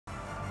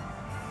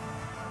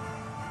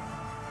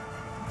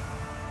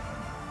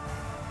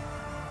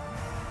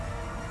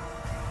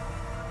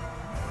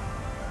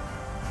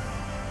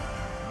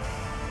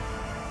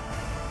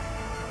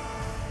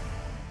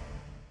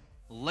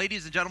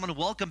Ladies and gentlemen,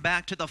 welcome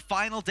back to the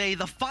final day,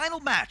 the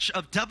final match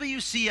of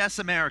WCS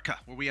America,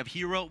 where we have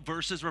Hero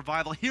versus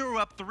Revival. Hero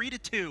up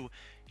 3-2.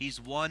 He's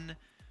one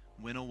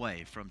win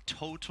away from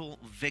total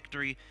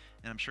victory,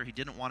 and I'm sure he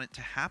didn't want it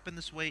to happen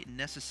this way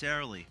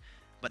necessarily,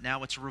 but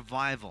now it's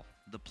Revival,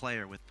 the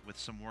player, with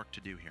some work to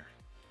do here.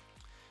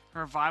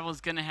 Revival is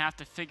going to have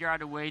to figure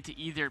out a way to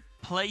either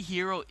play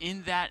Hero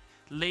in that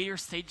later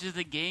stages of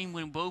the game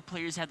when both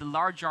players had the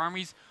large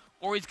armies,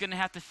 or he's going to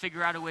have to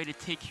figure out a way to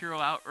take Hero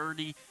out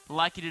early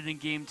like he did in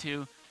Game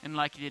 2 and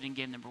like he did in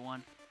Game number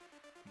 1.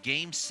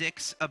 Game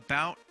 6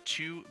 about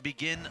to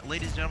begin.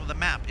 Ladies and gentlemen, the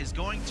map is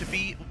going to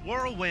be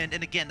Whirlwind,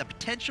 and again, the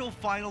potential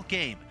final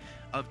game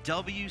of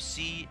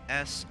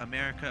WCS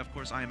America. Of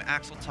course, I am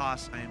Axel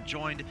Toss. I am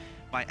joined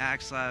by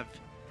Axlav.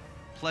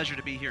 Pleasure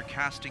to be here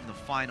casting the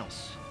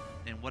finals.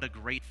 And what a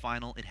great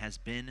final it has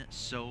been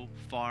so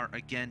far.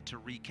 Again, to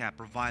recap,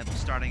 Revival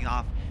starting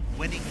off,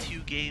 winning 2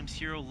 games.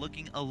 Hero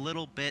looking a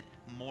little bit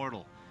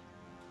mortal.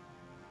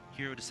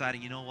 Hero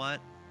deciding, you know what?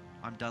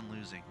 I'm done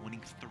losing. Winning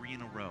 3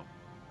 in a row.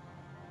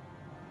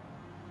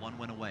 1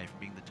 win away from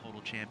being the total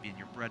champion.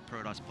 Your Bread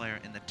Protoss player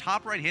in the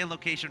top right-hand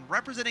location,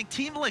 representing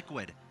Team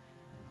Liquid.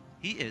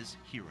 He is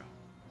Hero.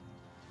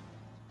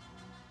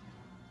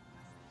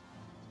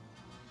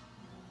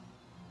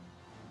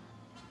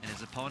 And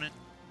his opponent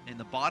in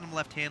the bottom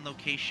left-hand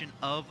location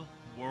of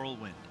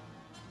Whirlwind.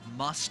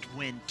 Must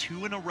win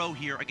 2 in a row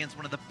here against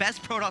one of the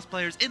best Protoss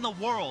players in the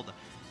world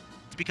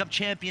to become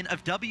champion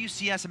of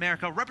WCS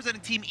America.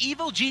 Representing Team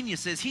Evil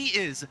Geniuses, he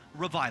is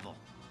Revival.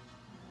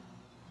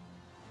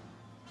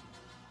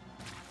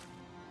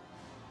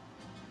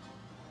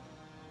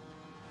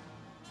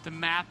 The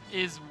map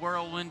is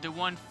Whirlwind, the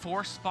one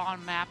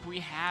 4-spawn map we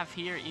have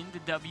here in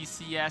the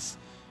WCS.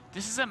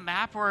 This is a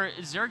map where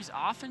Zergs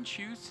often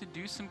choose to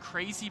do some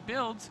crazy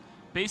builds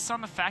based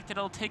on the fact that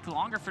it'll take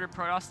longer for the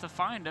Protoss to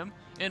find them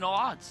in all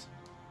odds.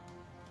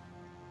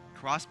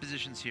 Cross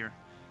positions here.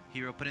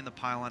 Hero putting the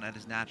pylon at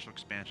his natural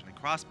expansion. And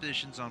cross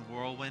positions on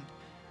Whirlwind,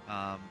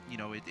 you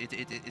know,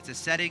 it's a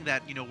setting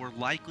that, you know, we're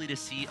likely to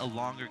see a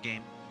longer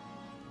game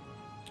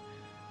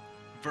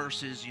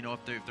versus, you know,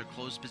 if they're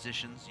close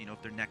positions, you know,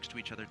 if they're next to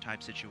each other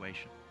type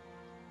situation.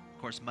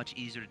 Of course, much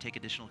easier to take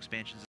additional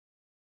expansions.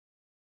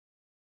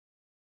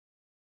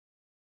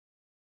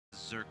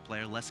 Zerg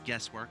player, less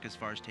guesswork as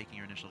far as taking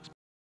your initial expansions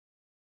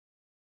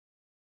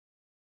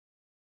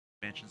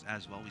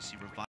as well. We see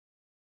Revival.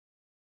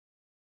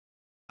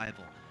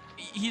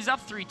 He's up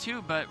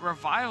 3-2, but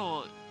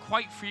Revival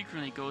quite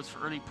frequently goes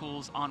for early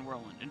pulls on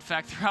Whirlwind. In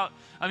fact, throughout,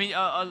 I mean,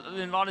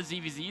 in a lot of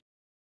ZVZs,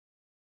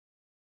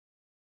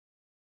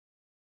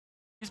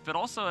 but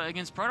also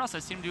against Protoss, I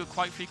seem to do it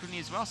quite frequently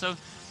as well. So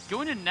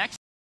going to next,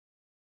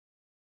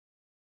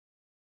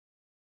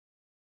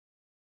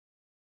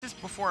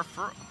 before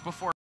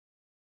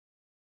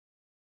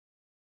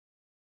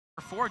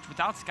Forge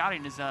without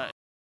scouting is a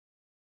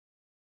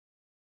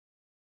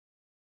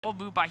bold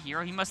move by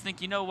Hero. He must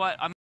think, you know what,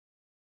 I'm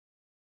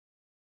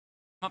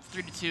up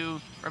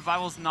 3-2.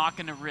 Revival's not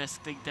going to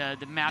risk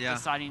the map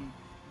deciding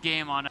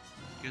game on it.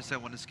 You just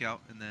have one to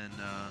scout and then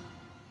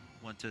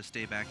one to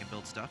stay back and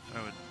build stuff.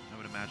 I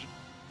would imagine.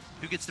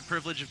 Who gets the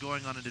privilege of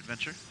going on an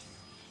adventure?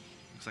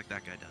 Looks like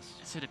that guy does.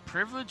 Is it a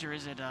privilege or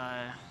is it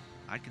a?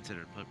 I'd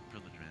consider it a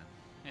privilege, man.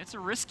 It's a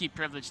risky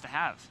privilege to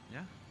have.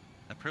 Yeah.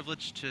 A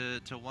privilege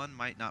to one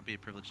might not be a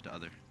privilege to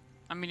other.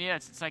 I mean, yeah,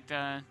 it's like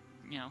the,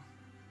 you know,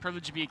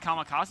 privilege to be a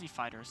kamikaze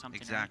fighter or something.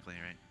 Exactly,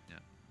 right? Yeah.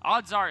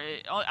 Odds are,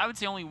 I would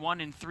say only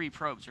 1 in 3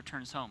 probes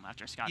returns home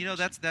after scouting. You know,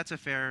 that's a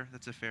fair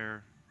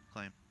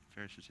claim,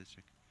 fair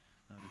statistic.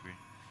 I would agree.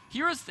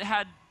 Heroes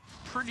had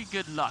pretty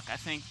good luck. I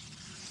think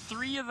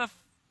 3 of the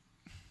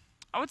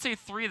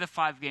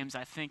 5 games,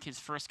 I think his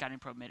first scouting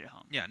probe made it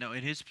home. Yeah, no,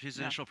 and his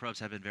initial probes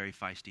have been very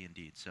feisty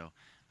indeed. So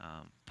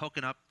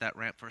poking up that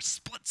ramp for a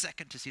split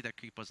second to see that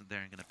creep wasn't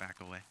there and going to back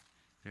away.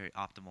 Very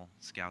optimal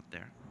scout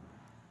there.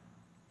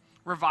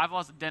 Revival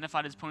has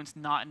identified his opponent's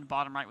not in the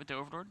bottom right with the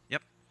Overlord.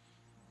 Yep.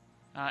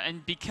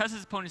 And because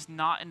his opponent's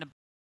not in the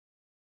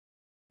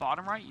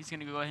bottom right, he's going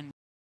to go ahead and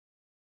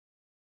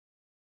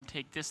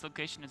take this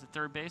location as a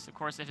 3rd base. Of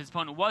course, if his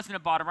opponent was in the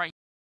bottom right,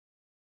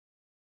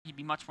 he'd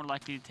be much more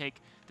likely to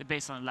take the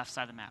base on the left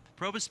side of the map.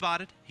 Probe is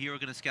spotted. Hero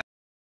going to scout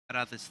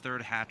out this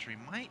 3rd hatchery.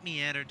 Might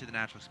meander into the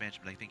natural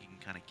expansion, but I think you can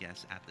kind of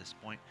guess at this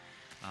point.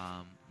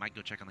 Might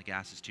go check on the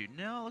gases too.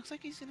 No, looks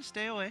like he's going to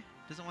stay away.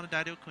 Doesn't want to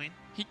die to a queen.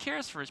 He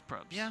cares for his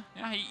probes. Yeah.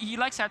 Yeah, he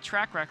likes that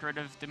track record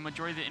of the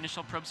majority of the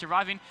initial probes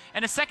surviving.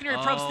 And a secondary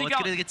probe sneak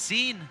out. It's going to get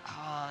seen.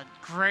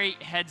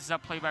 Great heads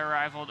up play by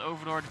Rival.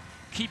 Overlord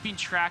keeping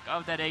track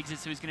of that exit,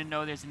 so he's going to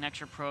know there's an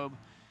extra probe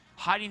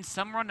hiding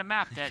somewhere on the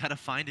map. That gotta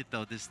find it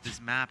though. This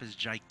map is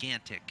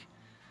gigantic.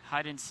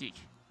 Hide and seek.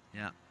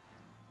 Yeah.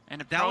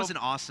 And that was an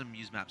awesome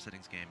use map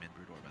settings game in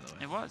Broodor, by the way.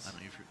 It was. I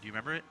don't know if do you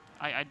remember it?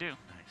 I do.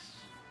 Nice.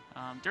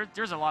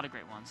 There's a lot of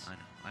great ones. I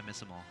know. I miss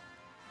them all.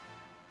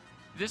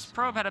 This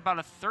probe had about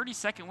a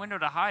 30-second window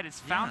to hide. It's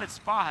found its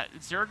spot.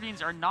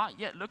 Zerglings are not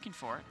yet looking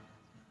for it.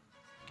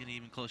 Getting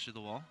even closer to the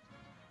wall.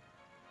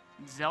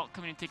 Zelt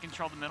coming and taking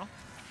control of the middle.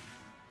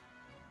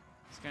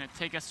 He's going to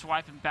take a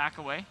swipe and back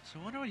away. So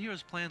I wonder what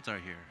Hero's plans are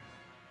here.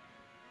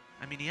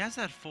 I mean, he has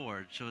that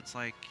forge, so it's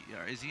like,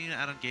 is he going to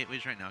add on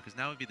gateways right now? Because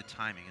now would be the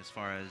timing as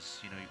far as,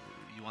 you know,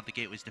 you want the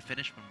gateways to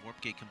finish when warp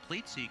gate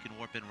completes so you can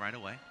warp in right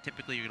away.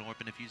 Typically, you're going to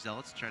warp in a few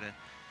zealots, try to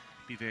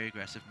be very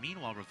aggressive.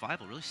 Meanwhile,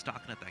 Revival really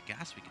stocking up that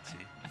gas, we can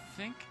see. I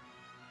think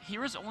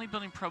Hero's only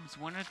building probes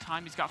one at a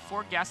time. He's got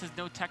 4 gases,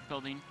 no tech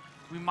building.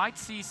 We might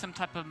see some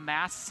type of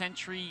mass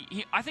sentry.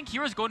 I think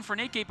Hero's going for an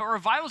 8-gate, but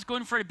Revival's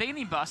going for a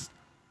Baneling bust.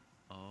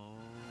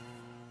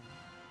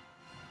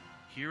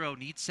 Hero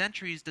needs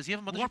sentries. Does he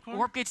have a mothership core?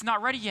 Warp gate's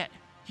not ready yet.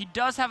 He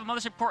does have a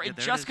mothership core. It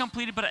just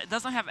completed, but it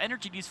doesn't have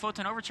energy to use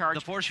photon overcharge.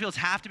 The force fields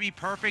have to be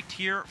perfect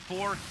here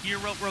for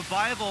Hero.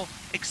 Revival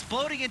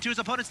exploding into his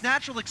opponent's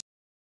natural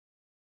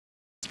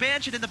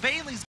expansion, and the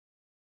Baneling's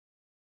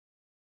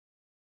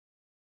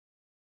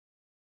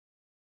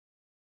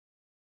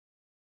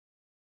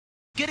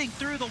getting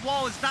through the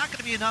wall is not going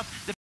to be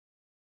enough. The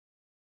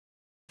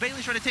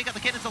Baneling's trying to take out the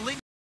cannons. The Ling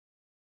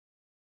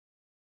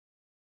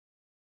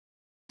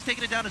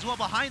taking it down as well.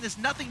 Behind this,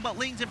 nothing but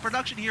Lings in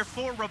production here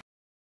for Revival.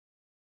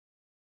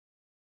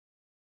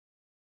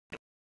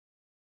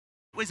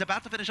 Is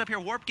about to finish up here.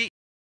 Warp gate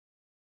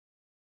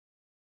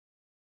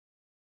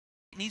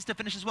needs to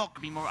finish as well.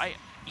 Be more.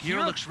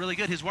 Hero looks really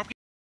good. His warp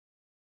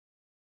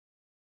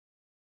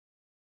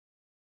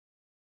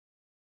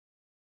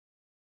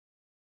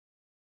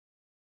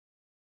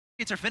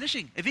gates are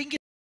finishing. If he can get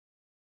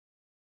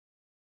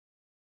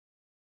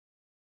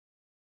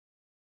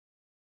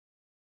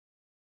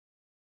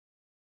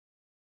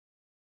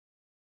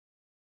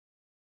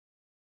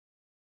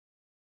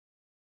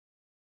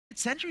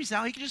sentries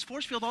out, he can just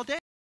force field all day.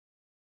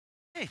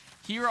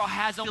 Hero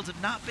has fields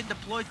have not been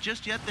deployed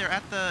just yet. They're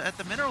at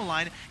the mineral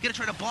line. Gonna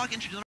try to block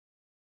entry to the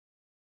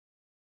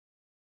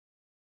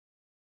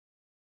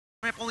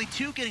ramp. Only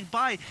 2 getting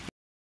by.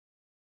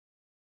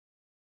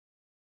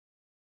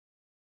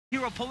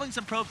 Hero pulling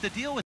some probes to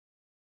deal with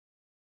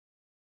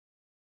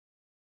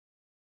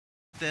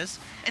this,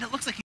 and it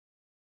looks like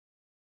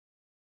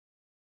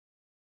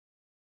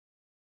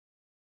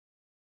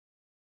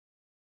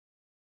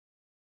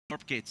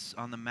warp gates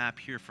on the map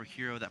here for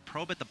Hero. That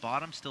probe at the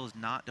bottom still is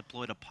not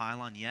deployed a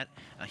pylon yet.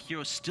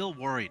 Hero's still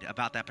worried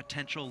about that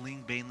potential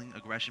Ling Baneling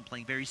aggression,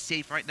 playing very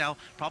safe right now.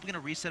 Probably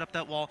going to reset up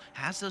that wall.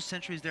 Has those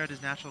sentries there at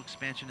his natural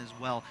expansion as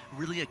well.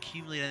 Really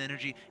accumulated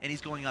energy, and he's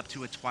going up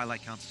to a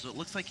Twilight Council. So it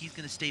looks like he's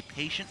going to stay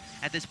patient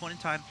at this point in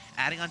time,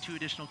 adding on 2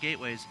 additional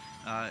gateways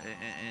and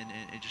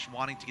just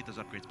wanting to get those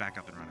upgrades back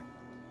up and running.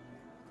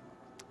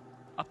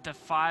 Up to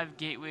 5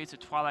 gateways of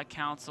Twilight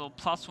Council,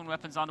 +1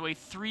 weapons on the way,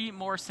 3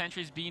 more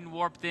sentries being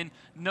warped in.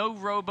 No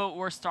Robo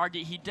or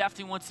Stargate. He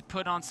definitely wants to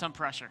put on some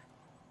pressure.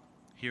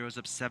 Heroes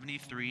up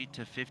 73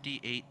 to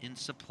 58 in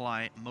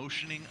supply,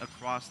 motioning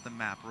across the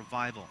map.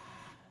 Revival.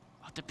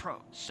 The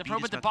probe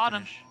at the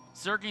bottom.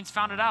 Zergling's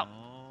found it out.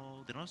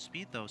 They don't have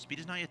speed though. Speed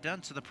is not yet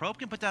done, so the probe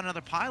can put down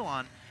another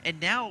pylon. And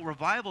now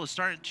Revival is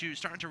starting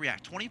to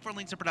react. 24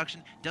 links in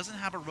production, doesn't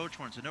have a roach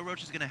horn, so no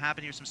roach is going to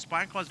happen here. Some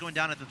Spine Claws going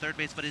down at the 3rd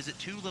base, but is it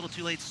too little,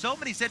 too late? So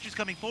many sentries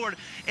coming forward,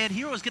 and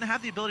Hero is going to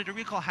have the ability to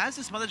recall. Has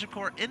this mothership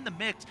core in the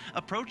mix,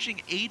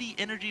 approaching 80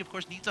 energy. Of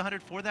course, needs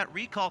 100 for that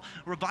recall.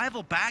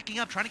 Revival backing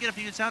up, trying to get a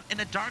few units out, and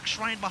a Dark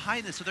Shrine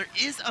behind this. So there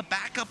is a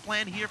backup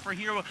plan here for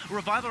Hero.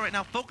 Revival right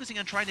now focusing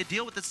on trying to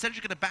deal with the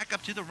sentry, going to back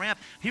up to the ramp.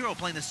 Hero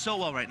playing this so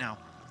well right now.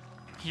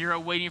 Hero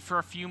waiting for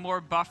a few more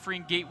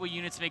buffering gateway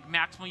units to make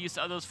maximal use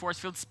of those force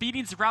fields.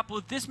 Speedings are out, but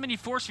with this many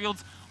force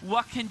fields,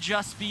 what can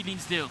just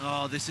Speedings do?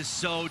 Oh, this is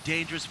so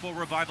dangerous for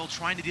Revival,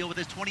 trying to deal with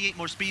this. 28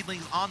 more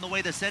Speedlings on the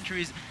way. The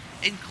sentries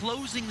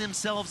enclosing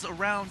themselves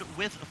around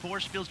with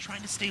force fields,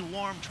 trying to stay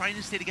warm, trying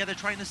to stay together,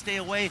 trying to stay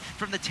away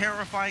from the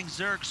terrifying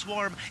Zerg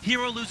swarm.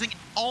 Hero losing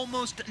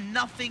almost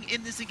nothing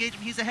in this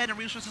engagement. He's ahead in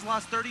resources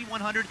lost,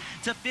 3,100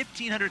 to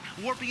 1,500.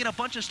 Warping in a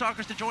bunch of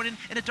Stalkers to join in,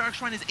 and a Dark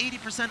Shrine is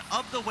 80%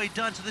 of the way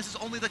done. So this is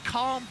only the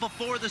calm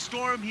before the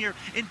storm here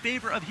in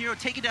favor of Hero,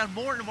 taking down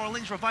more and more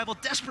Lings. Revival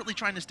desperately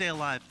trying to stay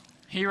alive.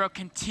 Hero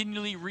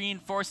continually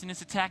reinforcing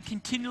his attack,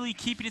 continually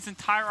keeping his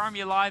entire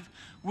army alive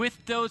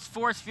with those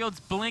force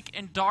fields. Blink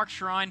and Dark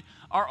Shrine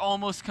are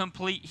almost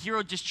complete.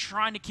 Hero just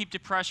trying to keep the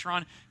pressure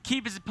on,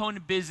 keep his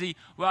opponent busy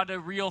while the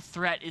real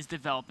threat is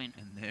developing.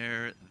 And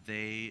there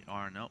they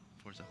are. Nope,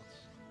 4 zealots.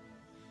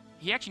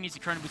 He actually needs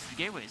to current boost the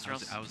gateways.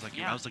 I was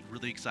like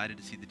really excited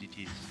to see the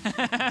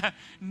DTs.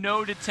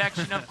 No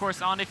detection, of course,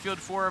 on the field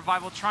for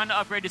Revival, trying to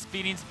upgrade his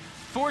Speedings.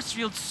 Force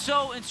field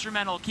so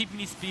instrumental keeping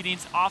these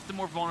Speedings off the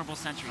more vulnerable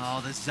sentries.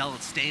 Oh, the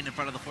Zealots staying in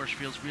front of the force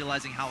fields,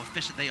 realizing how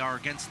efficient they are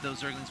against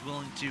those Zerglings,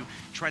 willing to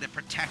try to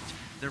protect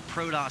their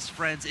Protoss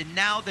friends. And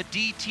now the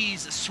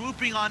DTs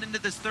swooping on into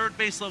this 3rd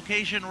base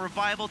location.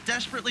 Revival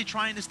desperately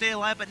trying to stay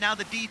alive, but now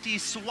the DTs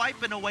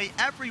swiping away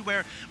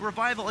everywhere.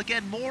 Revival,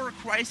 again, more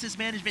crisis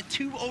management.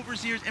 2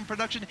 Overseers in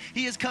production.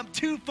 He has come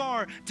too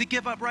far to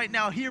give up right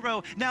now.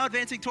 Hero now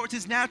advancing towards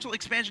his natural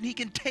expansion. He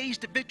can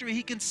taste victory.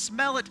 He can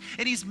smell it,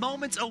 and he's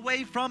moments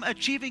away from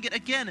achieving it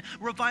again.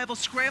 Revival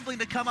scrambling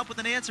to come up with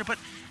an answer, but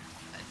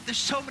there's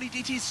so many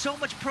DTs, so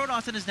much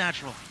Protoss in his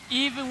natural.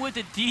 Even with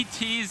the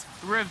DTs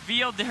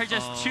revealed, there's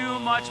just too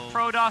much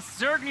Protoss.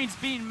 Zergling's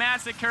being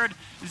massacred.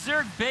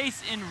 Zerg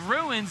base in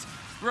ruins.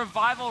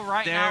 Revival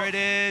right now. There it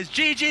is.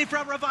 GG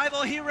from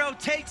Revival Hero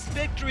takes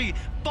victory,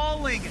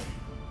 falling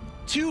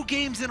 2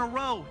 games in a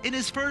row in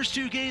his first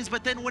 2 games,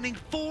 but then winning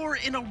 4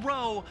 in a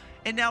row.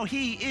 And now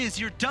he is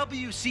your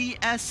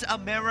WCS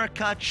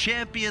America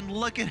champion.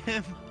 Look at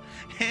him.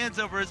 Hands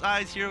over his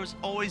eyes. Hero is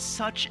always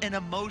such an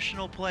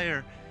emotional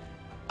player.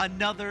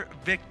 Another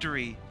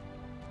victory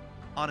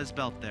on his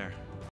belt there.